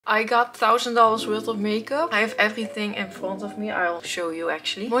I got $1,000 worth of makeup. I have everything in front of me. I'll show you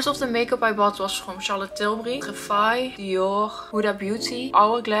actually. Most of the makeup I bought was from Tilbury, REFY, Dior, HUDA Beauty,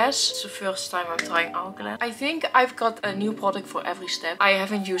 Hourglass. It's the first time I'm trying Hourglass. I think I've got a new product for every step. I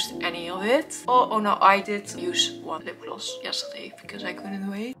haven't used any of it. Oh no, I did use one lip gloss yesterday because I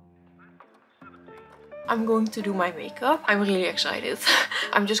couldn't wait. I'm going to do my makeup. I'm really excited.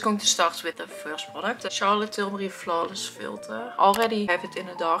 I'm just going to start with the first product. The Tilbury Flawless Filter. Already have it in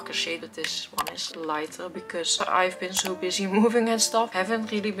a darker shade, but this one is lighter because I've been so busy moving and stuff.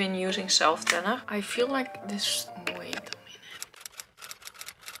 Haven't really been using self-tanner. I feel like this... Wait a minute.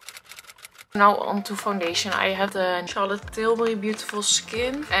 Now onto foundation. I have the Tilbury Beautiful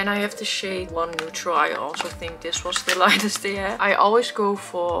Skin and I have the shade 1 Neutral. I also think this was the lightest they had. I always go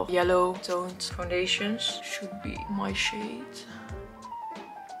for yellow toned foundations. Should be my shade.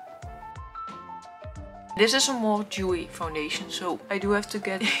 This is a more dewy foundation, so I do have to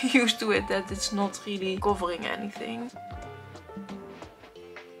get used to it that it's not really covering anything.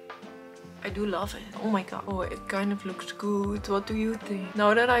 I do love it. Oh my god. Oh, it kind of looks good. What do you think?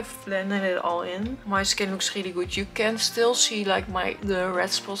 Now that I've blended it all in, my skin looks really good. You can still see like the red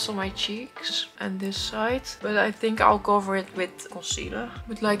spots on my cheeks and this side. But I think I'll cover it with concealer.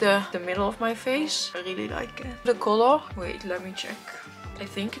 With like the middle of my face. I really like it. The color. Wait, let me check. I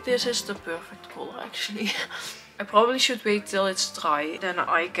think this is the perfect color actually. I probably should wait till it's dry, then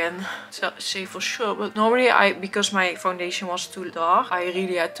I can say for sure. But normally because my foundation was too dark, I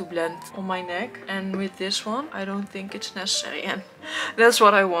really had to blend on my neck. And with this one, I don't think it's necessary. And that's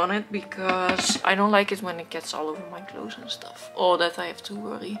what I wanted because I don't like it when it gets all over my clothes and stuff. Or that I have to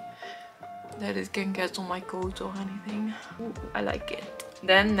worry that it can get on my coat or anything. Ooh, I like it.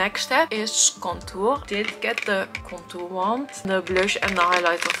 Then next step is contour. Did get the contour wand, the blush and the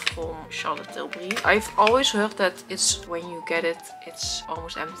highlighter from Tilbury. I've always heard that it's when you get it, it's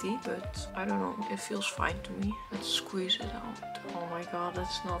almost empty. But I don't know, it feels fine to me. Let's squeeze it out. Oh my god,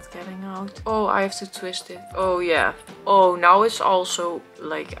 that's not getting out. Oh, I have to twist it. Oh yeah. Oh, now it's also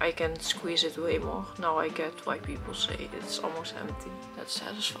like I can squeeze it way more. Now I get why people say it's almost empty. That's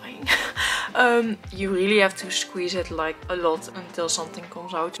satisfying. You really have to squeeze it like a lot until something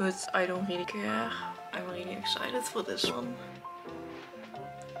comes out, but I don't really care. I'm really excited for this one.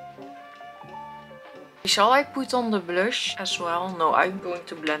 Shall I put on the blush as well? No, I'm going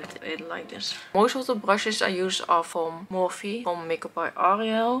to blend it like this. Most of the brushes I use are from Morphe, from Makeup by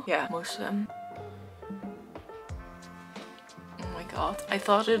Ariel. Yeah, most of them. Oh my god, I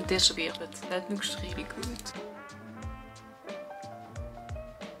thought it disappeared, but that looks really good.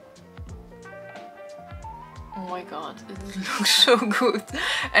 Oh my god, it looks so good.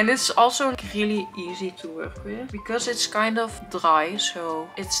 And it's also really easy to work with because it's kind of dry, so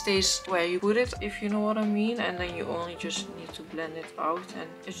it stays where you put it, if you know what I mean. And then you only just need to blend it out and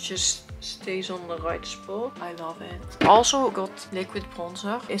it just stays on the right spot. I love it. Also got liquid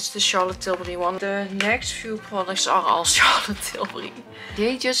bronzer. It's the Tilbury one. The next few products are all Tilbury.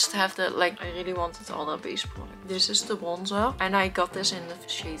 They just have the, like, I really wanted all their base product. This is the bronzer and I got this in the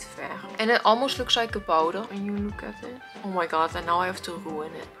shade Fair. And it almost looks like a powder when you look at it. Oh my god, and now I have to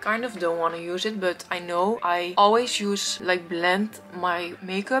ruin it. Kind of don't want to use it, but I know I always use, like, blend my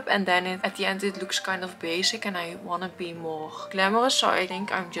makeup and then at the end it looks kind of basic and I want to be more glamorous. So I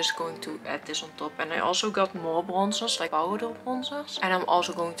think I'm just going to add this on top. And I also got more bronzers, like powder bronzers. And I'm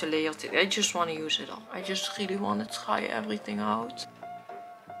also going to layer it. I just want to use it all. I just really want to try everything out.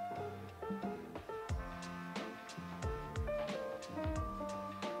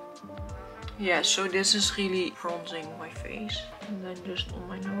 Yeah, so this is really bronzing my face. And then just on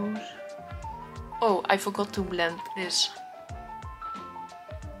my nose. Oh, I forgot to blend this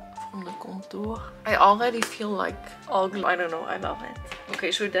from the contour. I already feel like all glow. I don't know, I love it. Okay,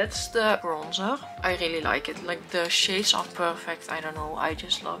 so that's the bronzer. I really like it. Like, the shades are perfect. I don't know, I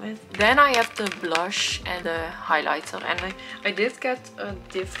just love it. Then I have the blush and the highlighter. And I did get a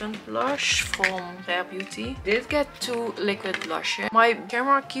different blush from Rare Beauty. Did get 2 liquid blushes. My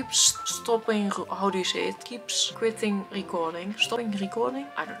camera keeps stopping, how do you say it? Keeps quitting recording. Stopping recording?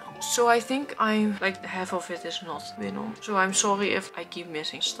 I don't know. So I think I'm, like, half of it is not been on. So I'm sorry if I keep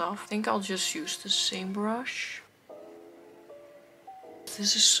missing stuff. I think I'll just use the same brush.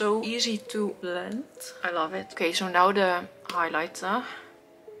 This is so easy to blend. I love it. Okay, so now the highlighter. I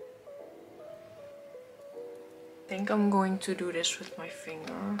think I'm going to do this with my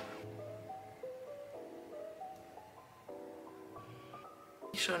finger.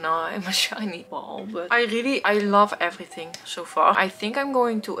 So now I'm a shiny ball. But I love everything so far. I think I'm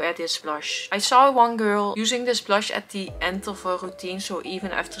going to add this blush. I saw one girl using this blush at the end of her routine. So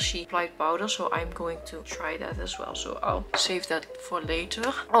even after she applied powder. So I'm going to try that as well. So I'll save that for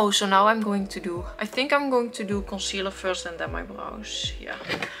later. Oh, so now I'm going to do, I think I'm going to do concealer first and then my brows. Yeah.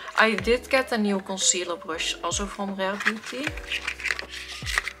 I did get a new concealer brush also from Rare Beauty.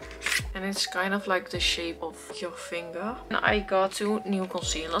 And it's kind of like the shape of your finger. And I got 2 new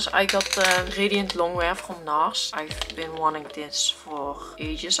concealers. I got the Radiant Longwear from NARS. I've been wanting this for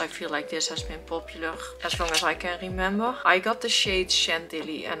ages. I feel like this has been popular as long as I can remember. I got the shade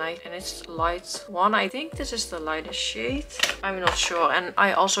Chantilly and it's light one. I think this is the lightest shade. I'm not sure. And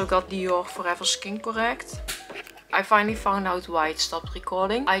I also got Dior Forever Skin Correct. I finally found out why it stopped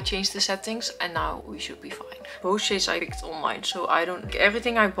recording. I changed the settings and now we should be fine. Both shades I picked online, so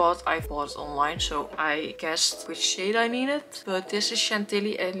everything I bought online, so I guessed which shade I needed. But this is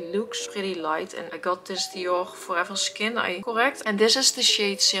Chantilly and it looks pretty light, and I got this Dior Forever Skin Correct, and this is the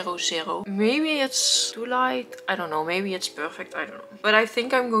shade 00. Maybe it's too light, I don't know, maybe it's perfect, I don't know. But I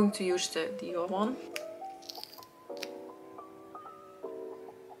think I'm going to use the Dior one.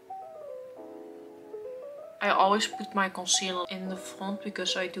 I always put my concealer in the front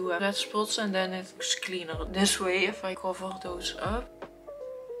because I do have red spots and then it looks cleaner this way if I cover those up.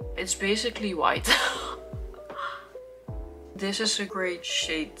 It's basically white. This is a great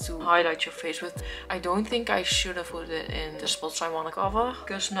shade to highlight your face with. I don't think I should have put it in the spots I want to cover,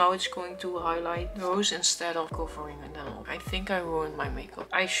 because now it's going to highlight those instead of covering them. I think I ruined my makeup.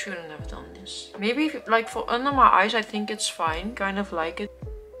 I shouldn't have done this. Maybe like for under my eyes I think it's fine. Kind of like it.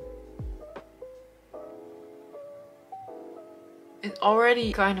 It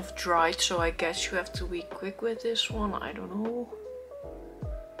already kind of dried, so I guess you have to be quick with this one. I don't know.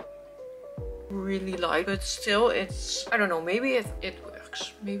 Really light, but still it's, I don't know, maybe it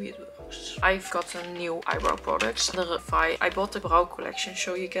works. Maybe it works. I've gotten new eyebrow products. The REFY. I bought the brow collection,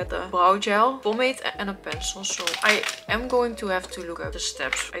 so you get the brow gel, pomade and a pencil. So I am going to have to look at the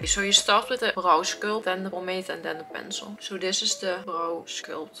steps. So you start with the brow sculpt, then the pomade and then the pencil. So this is the brow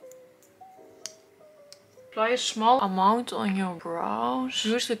sculpt. Apply a small amount on your brows.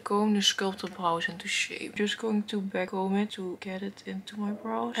 Use the comb to sculpt the brows into shape. Just going to back comb it to get it into my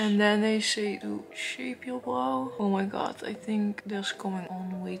brows. And then they say to shape your brow. Oh my god, I think there's coming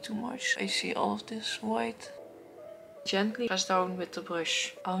on way too much. I see all of this white. Gently press down with the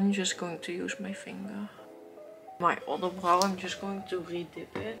brush. I'm just going to use my finger. My other brow, I'm just going to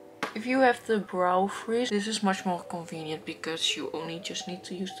re-dip it. If you have the brow freeze, this is much more convenient because you only just need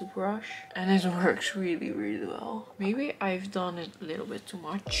to use the brush. And it works really, really well. Maybe I've done it a little bit too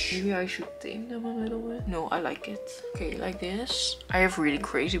much. Maybe I should tame them a little bit. No, I like it. Okay, like this. I have really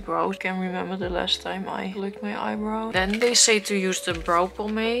crazy brows. I can remember the last time I licked my eyebrow. Then they say to use the brow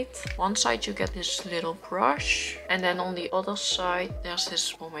pomade. One side you get this little brush. And then on the other side there's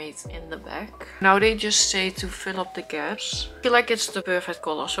this pomade in the back. Now they just say to fill up the gaps. I feel like it's the perfect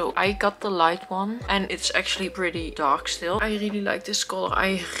color. So I got the light one and it's actually pretty dark still. I really like this color.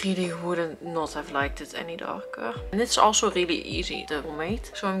 I really wouldn't not have liked it any darker. And it's also really easy, the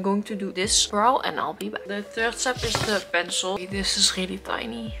pomade. So I'm going to do this brow and I'll be back. The third step is the pencil. This is really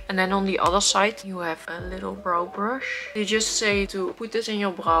tiny. And then on the other side you have a little brow brush. They just say to put this in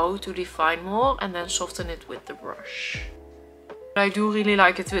your brow to define more and then soften it with the brush. I do really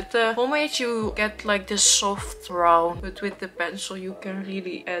like it. With the pomade you get like this soft brown, but with the pencil you can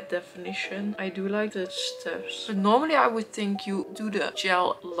really add definition. I do like the steps. But normally I would think you do the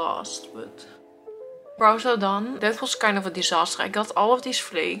gel last, but... Brows are done. That was kind of a disaster. I got all of these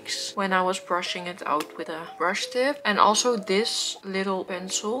flakes when I was brushing it out with a brush tip. And also this little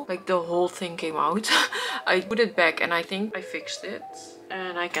pencil, like the whole thing came out. I put it back and I think I fixed it.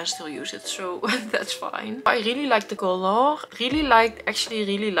 And I can still use it, so that's fine. I really like the color. Actually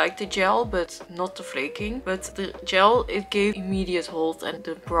really like the gel, but not the flaking. But the gel, it gave immediate hold and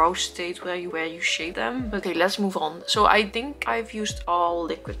the brows stayed where you shape them. But okay, let's move on. So I think I've used all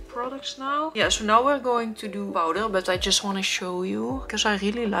liquid products now. Yeah, so now we're going to do powder, but I just want to show you because I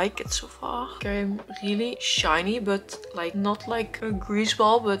really like it so far. Okay, I'm really shiny, but like not like a grease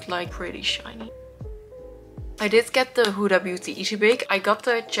ball, but like pretty shiny. I did get the Huda Beauty Easy Bake. I got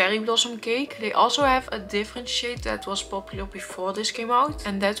the Cherry Blossom Cake. They also have a different shade that was popular before this came out.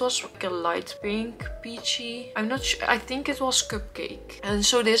 And that was like a light pink, peachy. I'm not sure. I think it was Cupcake. And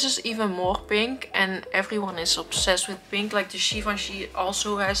so this is even more pink. And everyone is obsessed with pink. Like the Givenchy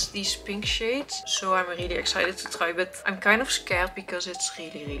also has these pink shades. So I'm really excited to try. But I'm kind of scared because it's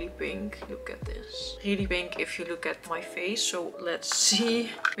really, really pink. Look at this. Really pink if you look at my face. So let's see.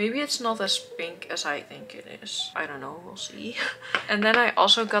 Maybe it's not as pink as I think it is. this. I don't know, we'll see. And then I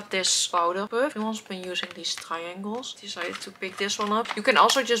also got this powder puff. Everyone's been using these triangles. Decided to pick this one up. You can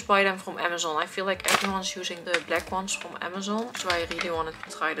also just buy them from Amazon. I feel like everyone's using the black ones from Amazon, so I really wanted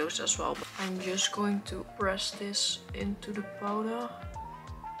to try those as well. But I'm just going to press this into the powder.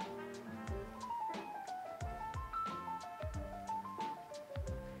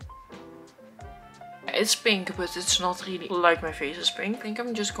 It's pink, but it's not really like my face is pink. I think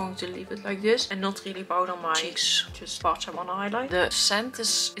I'm just going to leave it like this and not really powder my cheeks, just parts I want to highlight. The scent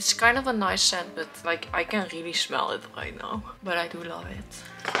is, it's kind of a nice scent, but like I can really smell it right now. But I do love it.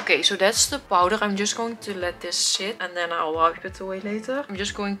 Okay, so that's the powder. I'm just going to let this sit and then I'll wipe it away later. I'm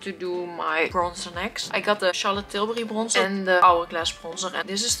just going to do my bronzer next. I got the Charlotte Tilbury bronzer and the Hourglass bronzer. And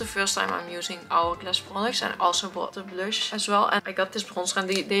this is the first time I'm using Hourglass products. And I also bought the blush as well. And I got this bronzer and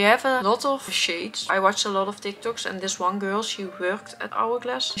they have a lot of shades. I watched a lot of TikToks and this one girl, she worked at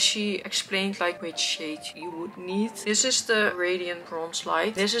Hourglass. She explained like which shade you would need. This is the Radiant Bronze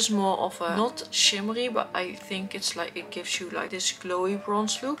Light. This is more of a, not shimmery, but I think it's like, it gives you like this glowy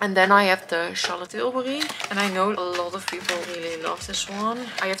bronze look. And then I have the Charlotte Tilbury, and I know a lot of people really love this one.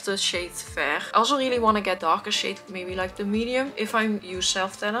 I have the shade Fair. I also really want to get darker shade, maybe like the medium if I use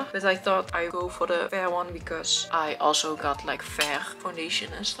self tanner, but I thought I'd go for the fair one because I also got like fair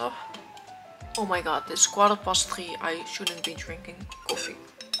foundation and stuff. Oh my god, it's 3:15. I shouldn't be drinking coffee.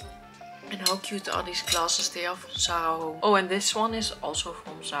 And how cute are these glasses? They are from Zara Home. Oh, and this one is also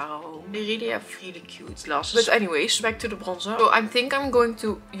from Zara Home. They really have really cute glasses. But anyways, back to the bronzer. So I think I'm going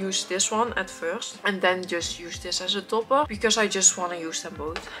to use this one at first. And then just use this as a topper. Because I just want to use them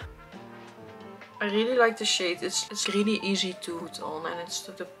both. I really like the shade. It's really easy to put on. And it's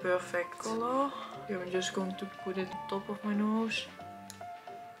the perfect color. Here I'm just going to put it on top of my nose.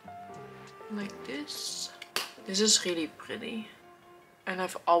 Like this. This is really pretty. And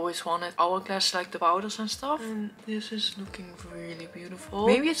I've always wanted Hourglass like the powders and stuff. And this is looking really beautiful.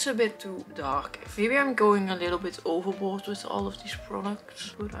 Maybe it's a bit too dark. Maybe I'm going a little bit overboard with all of these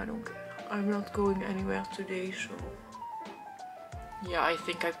products. But I don't care. I'm not going anywhere today, so... yeah, I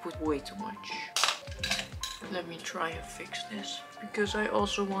think I put way too much. Let me try and fix this. Because I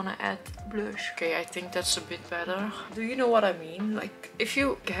also want to add blush. Okay, I think that's a bit better. Do you know what I mean? Like, if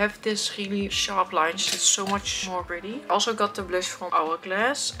you have this really sharp lines, it's so much more pretty. I also got the blush from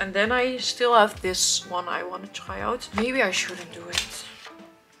Hourglass. And then I still have this one I want to try out. Maybe I shouldn't do it.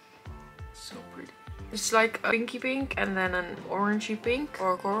 So pretty. It's like a pinky pink and then an orangey pink.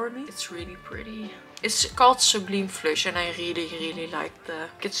 Or orangey. It's really pretty. It's called Sublime Flush and I really like the...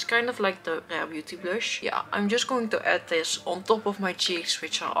 it's kind of like the Rare Beauty blush. Yeah, I'm just going to add this on top of my cheeks,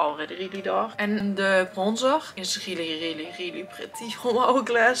 which are already really dark. And the bronzer is really pretty from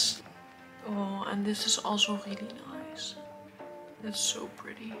Hourglass. Oh, and this is also really nice. It's so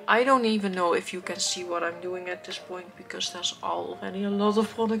pretty. I don't even know if you can see what I'm doing at this point because there's already a lot of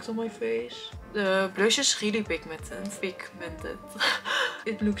product on my face. The blush is really pigmented.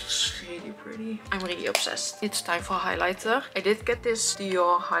 It looks really pretty. I'm really obsessed. It's time for highlighter. I did get this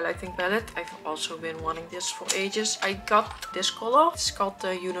Dior highlighting palette. I've also been wanting this for ages. I got this color. It's called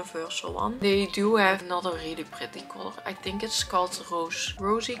the Universal one. They do have another really pretty color. I think it's called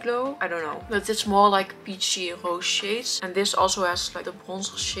Rosy Glow. I don't know. But it's more like peachy rose shades. And this also has like the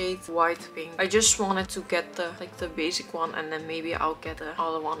bronzer shade white pink. I just wanted to get the basic one and then maybe I'll get the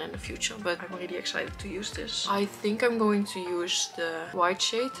other one in the future. But I'm really excited to use this. I think I'm going to use the white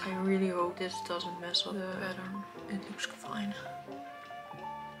shade. I really hope this doesn't mess up the pattern. It looks fine.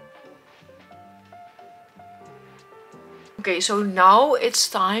 Okay, so now it's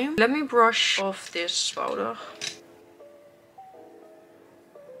time. Let me brush off this powder.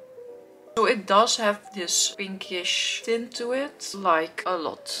 So it does have this pinkish tint to it, like a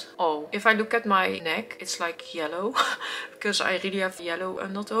lot. Oh, if I look at my neck, it's like yellow because I really have yellow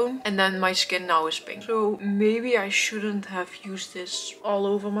undertone. And then my skin now is pink. So maybe I shouldn't have used this all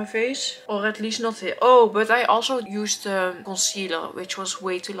over my face, or at least not here. Oh, but I also used the concealer, which was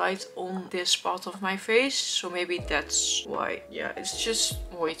way too light on this part of my face. So maybe that's why. Yeah, it's just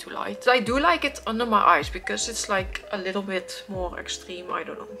way too light. But I do like it under my eyes because it's like a little bit more extreme. I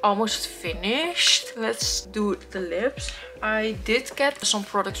don't know. Almost finished. Let's do the lips. I did get some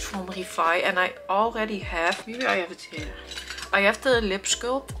products from REFY and I already have, maybe I have it here. I have the lip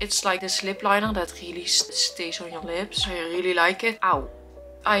Sculpt. It's like this lip liner that really stays on your lips. I really like it. Ow.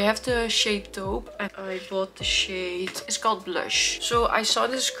 I have the shade Taupe and I bought the shade, it's called Blush. So I saw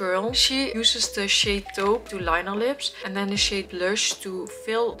this girl, she uses the shade Taupe to line her lips and then the shade Blush to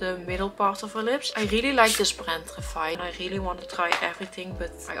fill the middle part of her lips. I really like this brand REFY and I really want to try everything,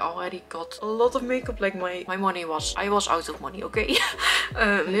 but I already got a lot of makeup. Like my money was, I was out of money, okay?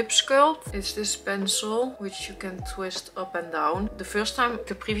 Lip Sculpt is this pencil which you can twist up and down. The first time,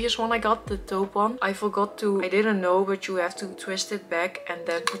 the previous one I got, the Taupe one, I forgot to, I didn't know, but you have to twist it back and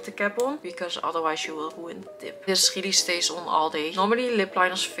then put the cap on because otherwise you will ruin the tip. This really stays on all day. Normally lip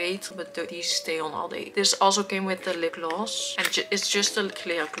liners fade, but these stay on all day. This also came with the lip gloss and it's just a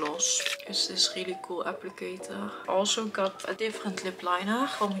clear gloss. It's this really cool applicator. Also got a different lip liner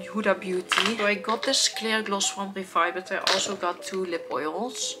from HUDA Beauty. So I got this clear gloss from REFY, but I also got 2 lip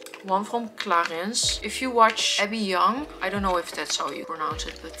oils. One from Clarins. If you watch Abby Young, I don't know if that's how you pronounce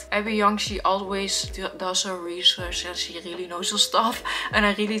it, but Abby Young, she always does her research and she really knows her stuff and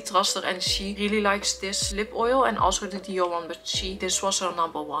I really trust her, and she really likes this lip oil and also the Dior one, but this was her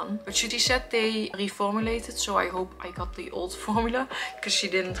 #1. But she said they reformulated, so I hope I got the old formula because she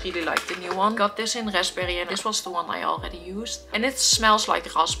didn't really like the new one. Got this in raspberry and this was the one I already used and it smells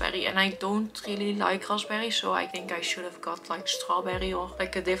like raspberry and I don't really like raspberry, so I think I should have got like strawberry or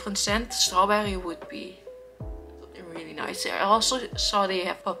like a different scent. Strawberry would be really nice. I also saw they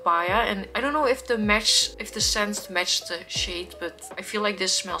have papaya and I don't know if the scents match the shade, but I feel like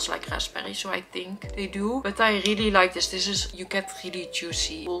this smells like raspberry, so I think they do. But I really like this. This is, you get really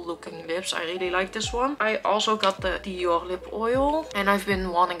juicy, cool looking lips. I really like this one. I also got the Dior lip oil and I've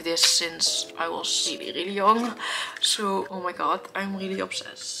been wanting this since I was really young. So oh my god, I'm really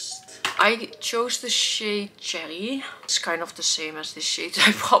obsessed. I chose the shade Cherry. It's kind of the same as this shade.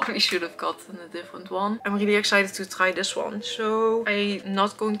 I probably should have gotten a different one. I'm really excited to try this one. So I'm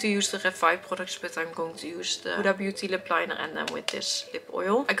not going to use the REFY products, but I'm going to use the HUDA Beauty lip liner and then with this lip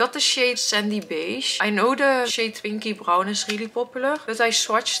oil. I got the shade Sandy Beige. I know the shade Pinky Brown is really popular, but I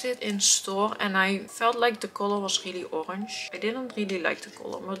swatched it in store and I felt like the color was really orange. I didn't really like the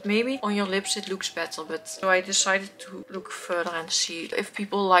color, but maybe on your lips it looks better. But so I decided to look further and see if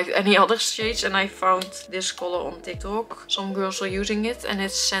people like any other shades, and I found this color on TikTok. Some girls are using it and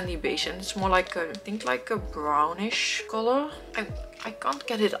it's Sandy Beige and it's more like a, I think like a brownish color. I can't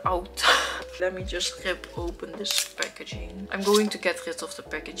get it out. Let me just rip open this packaging. I'm going to get rid of the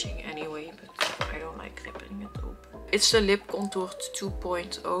packaging anyway, but I don't like ripping it open. It's the Lip Contour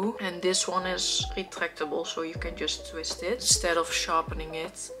 2.0 and this one is retractable, so you can just twist it instead of sharpening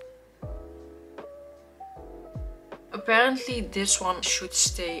it. Apparently this one should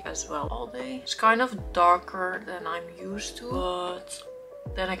stay as well all day. It's kind of darker than I'm used to, but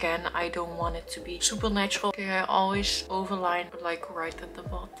then again, I don't want it to be super natural. Okay, I always overline like right at the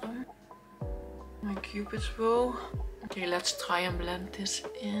bottom. My Cupid's bow. Okay, let's try and blend this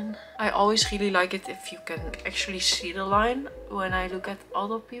in. I always really like it if you can actually see the line when I look at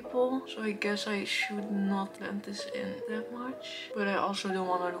other people. So I guess I should not blend this in that much. But I also don't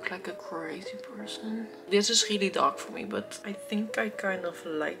want to look like a crazy person. This is really dark for me, but I think I kind of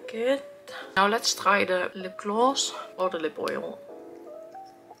like it. Now let's try the lip gloss or the lip oil.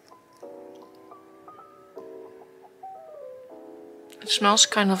 It smells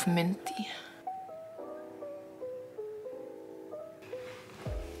kind of minty.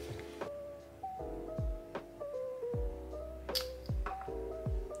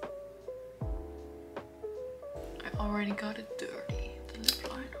 I already got it dirty, the lip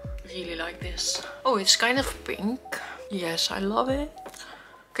liner. Really like this. Oh, it's kind of pink. Yes, I love it.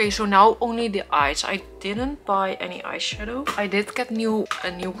 Okay, so now only the eyes. I didn't buy any eyeshadow. I did get a new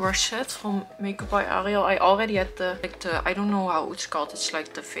brush set from Makeup by Ariel. I already had the I don't know how it's called. It's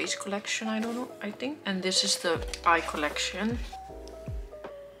like the face collection, I don't know, I think. And this is the eye collection.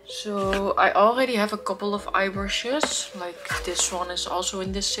 So I already have a couple of eye brushes. Like this one is also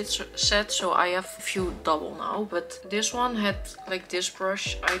in this set. So I have a few double now. But this one had like this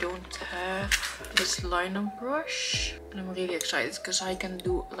brush. I don't have this liner brush. And I'm really excited because I can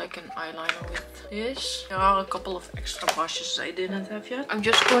do like an eyeliner with this. There are a couple of extra brushes I didn't have yet. I'm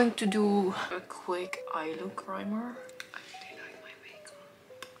just going to do a quick eye look primer.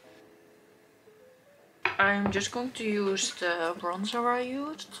 I'm just going to use the bronzer I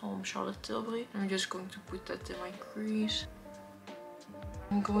used from Charlotte Tilbury. I'm just going to put that in my crease.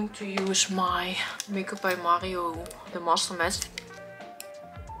 I'm going to use my Makeup by Mario, the Master Matte.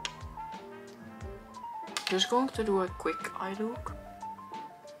 Just going to do a quick eye look.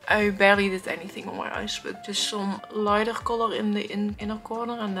 I barely did anything on my eyes, but just some lighter color in the inner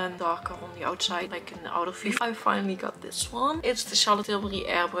corner and then darker on the outside, like in the outer V. I finally got this one. It's the Tilbury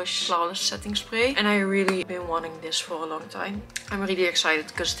Airbrush Flawless Setting Spray, and I really been wanting this for a long time. I'm really excited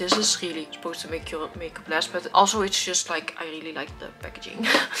because this is really supposed to make your makeup last, but also it's just like, I really like the packaging.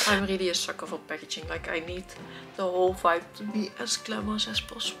 I'm really a sucker for packaging. Like, I need the whole vibe to be as glamorous as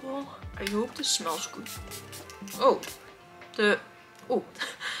possible. I hope this smells good. Oh,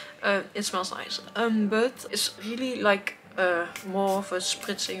 it smells nice. But it's really like more of a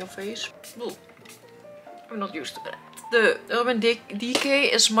spritz in your face. Ooh, I'm not used to that. The Urban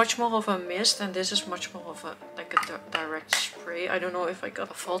Decay is much more of a mist, and this is much more of a like a direct spray. I don't know if I got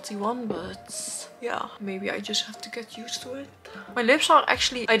a faulty one, but yeah, maybe I just have to get used to it. My lips are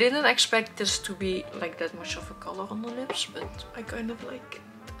actually, I didn't expect this to be like that much of a color on the lips, but I kind of like it.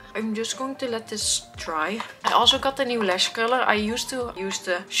 I'm just going to let this dry. I also got the new lash curler. I used to use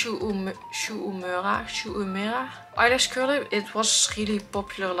the Shu Uemura eyelash curler. It was really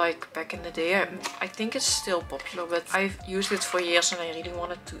popular like back in the day. I think it's still popular, but I've used it for years and I really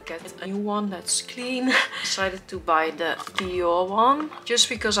wanted to get a new one that's clean. Decided to buy the Dior one just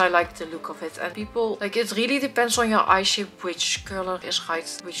because I like the look of it. And people, like, it really depends on your eye shape which curler is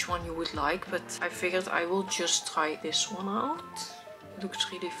right, which one you would like. But I figured I will just try this one out.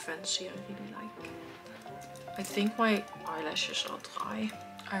 Looks really fancy. I really like it. I think my eyelashes are dry.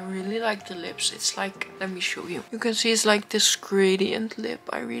 I really like the lips. It's like, let me show you. You can see it's like this gradient lip.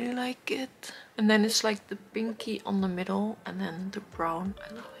 I really like it. And then it's like the pinky on the middle and then the brown.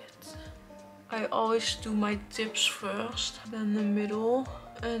 I love it. I always do my tips first, then the middle,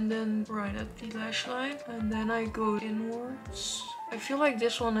 and then right at the lash line, and then I go inwards. I feel like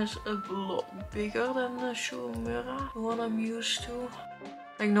this one is a lot bigger than the Shu Uemura, the one I'm used to.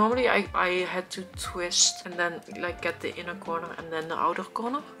 Like, normally I had to twist and then like get the inner corner and then the outer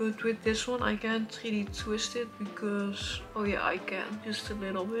corner. But with this one I can't really twist it because, oh yeah, I can just a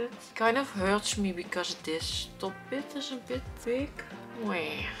little bit. It kind of hurts me because this top bit is a bit big.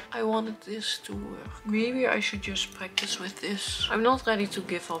 Wait, I wanted this to work. Maybe I should just practice with this. I'm not ready to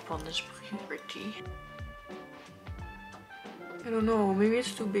give up on this pretty. I don't know, maybe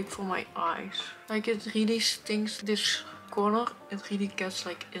it's too big for my eyes. Like, it really stings this corner. It really gets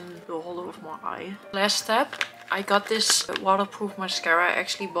like in the hollow of my eye. Last step, I got this waterproof mascara. I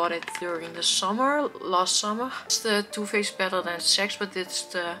actually bought it during the summer, last summer. It's the Too Faced Better Than Sex, but it's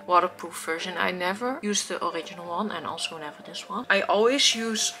the waterproof version. I never used the original one and also never this one. I always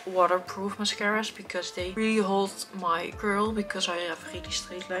use waterproof mascaras because they really hold my curl because I have really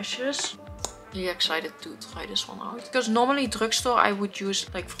straight lashes. Really excited to try this one out because normally drugstore I would use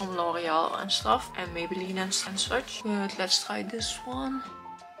like from L'Oreal and stuff and Maybelline and such, but let's try this one.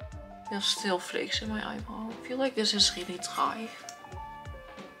 There's still flakes in my eyebrow. I feel like this is really dry.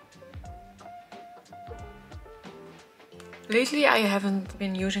 Lately I haven't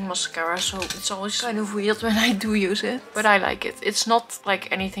been using mascara, so it's always kind of weird when I do use it. But I like it. It's not like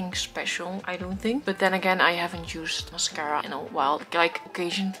anything special, I don't think. But then again, I haven't used mascara in a while. Like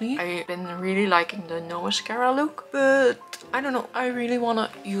occasionally. I've been really liking the no mascara look. But I don't know, I really want to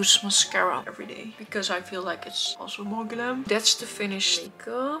use mascara every day. Because I feel like it's also more glam. That's the finished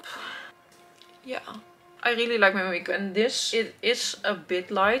makeup. Yeah. I really like my makeup, and this, it is a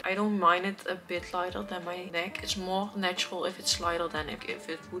bit light. I don't mind it a bit lighter than my neck. It's more natural if it's lighter than if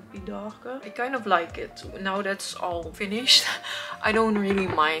it would be darker. I kind of like it. Now that's all finished, I don't really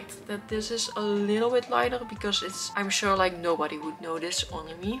mind that this is a little bit lighter because it's, I'm sure like nobody would notice,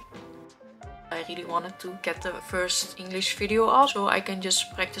 only me. I really wanted to get the first English video up so I can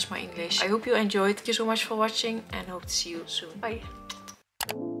just practice my English. I hope you enjoyed. Thank you so much for watching and hope to see you soon. Bye!